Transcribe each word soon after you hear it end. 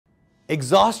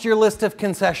Exhaust your list of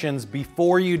concessions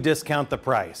before you discount the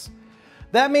price.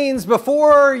 That means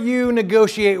before you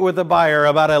negotiate with a buyer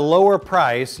about a lower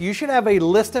price, you should have a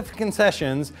list of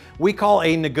concessions we call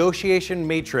a negotiation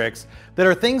matrix that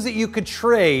are things that you could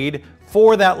trade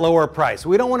for that lower price.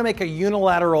 We don't want to make a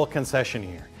unilateral concession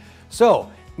here.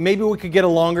 So maybe we could get a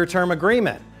longer term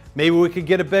agreement. Maybe we could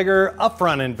get a bigger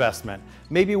upfront investment.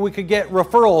 Maybe we could get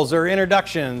referrals or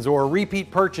introductions or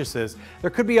repeat purchases. There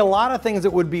could be a lot of things that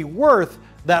would be worth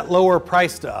that lower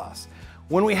price to us.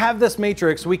 When we have this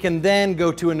matrix, we can then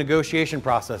go to a negotiation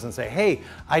process and say, hey,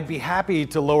 I'd be happy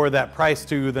to lower that price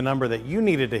to the number that you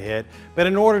needed to hit, but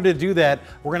in order to do that,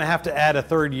 we're gonna have to add a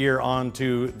third year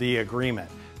onto the agreement.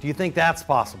 Do you think that's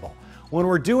possible? When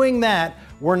we're doing that,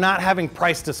 we're not having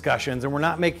price discussions and we're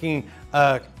not making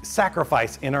a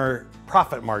sacrifice in our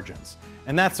profit margins.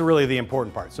 And that's really the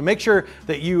important part. So make sure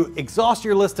that you exhaust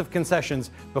your list of concessions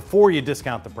before you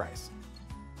discount the price.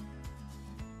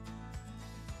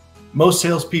 Most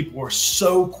salespeople are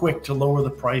so quick to lower the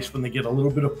price when they get a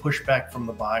little bit of pushback from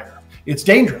the buyer. It's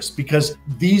dangerous because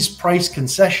these price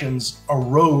concessions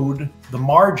erode the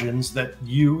margins that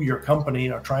you, your company,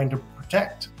 are trying to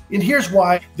protect. And here's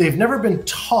why: they've never been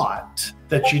taught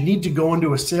that you need to go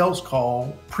into a sales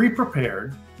call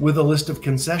pre-prepared with a list of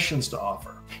concessions to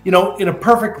offer. You know, in a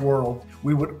perfect world,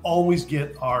 we would always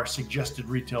get our suggested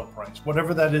retail price,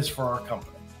 whatever that is for our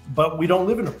company. But we don't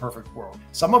live in a perfect world.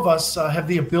 Some of us have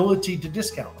the ability to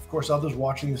discount. Of course, others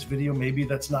watching this video, maybe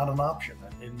that's not an option,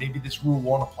 and maybe this rule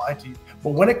won't apply to you.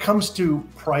 But when it comes to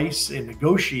price and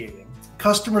negotiating,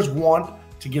 customers want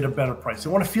to get a better price. They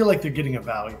want to feel like they're getting a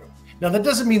value. Now, that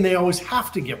doesn't mean they always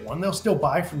have to get one. They'll still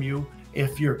buy from you.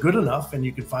 If you're good enough and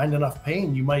you can find enough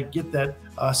pain, you might get that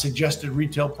suggested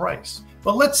retail price.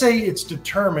 But let's say it's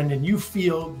determined and you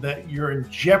feel that you're in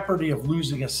jeopardy of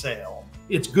losing a sale.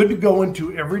 It's good to go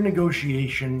into every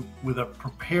negotiation with a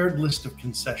prepared list of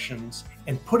concessions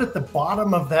and put at the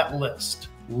bottom of that list,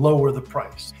 lower the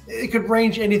price. It could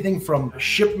range anything from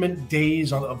shipment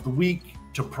days of the week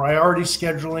to priority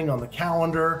scheduling on the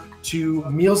calendar, to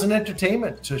meals and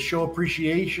entertainment to show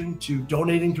appreciation, to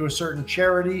donating to a certain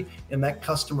charity in that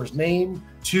customer's name,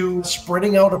 to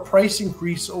spreading out a price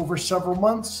increase over several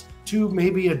months, to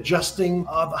maybe adjusting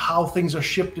how things are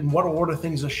shipped and what order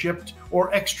things are shipped,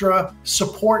 or extra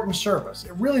support and service.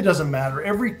 It really doesn't matter.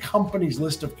 Every company's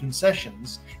list of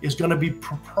concessions is going to be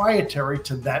proprietary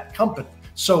to that company.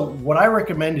 So what I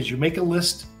recommend is you make a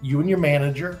list, you and your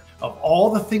manager, of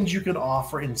all the things you can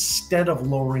offer instead of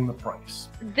lowering the price.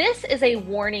 This is a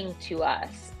warning to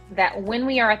us that when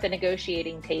we are at the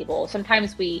negotiating table,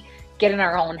 sometimes we get in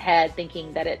our own head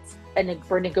thinking that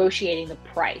we're negotiating the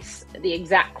price, the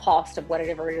exact cost of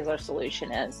whatever it is our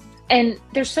solution is. And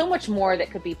there's so much more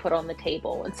that could be put on the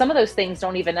table. And some of those things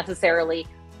don't even necessarily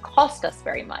cost us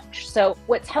very much. So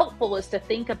what's helpful is to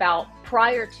think about,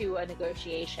 prior to a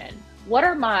negotiation, what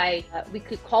are my, we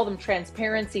could call them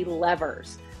transparency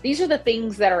levers. These are the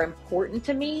things that are important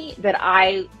to me that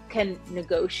I can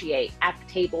negotiate at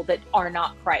the table that are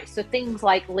not priced. So things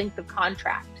like length of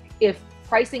contract. If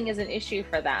pricing is an issue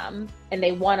for them and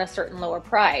they want a certain lower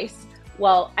price,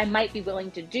 well, I might be willing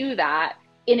to do that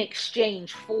in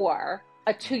exchange for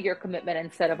a 2-year commitment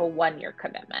instead of a 1-year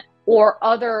commitment, or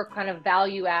other kind of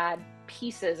value add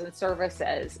pieces and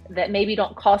services that maybe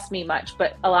don't cost me much,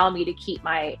 but allow me to keep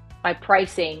my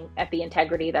pricing at the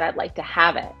integrity that I'd like to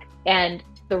have it. And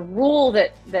the rule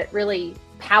that really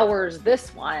powers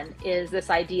this one is this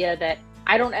idea that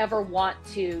I don't ever want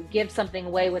to give something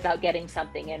away without getting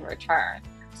something in return.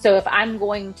 So if I'm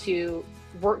going to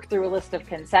work through a list of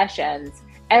concessions,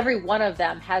 every one of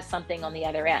them has something on the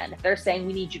other end. If they're saying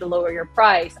we need you to lower your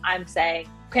price, I'm saying,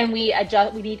 can we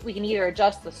adjust? We can either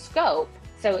adjust the scope.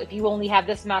 So if you only have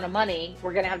this amount of money,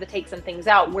 we're going to have to take some things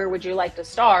out. Where would you like to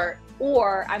start?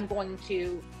 Or I'm going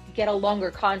to get a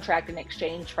longer contract in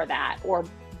exchange for that, or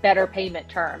better payment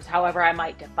terms, however I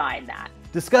might define that.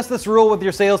 Discuss this rule with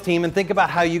your sales team and think about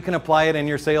how you can apply it in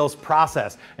your sales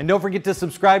process. And don't forget to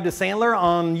subscribe to Sandler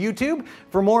on YouTube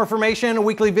for more information,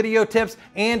 weekly video tips,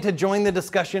 and to join the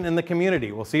discussion in the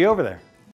community. We'll see you over there.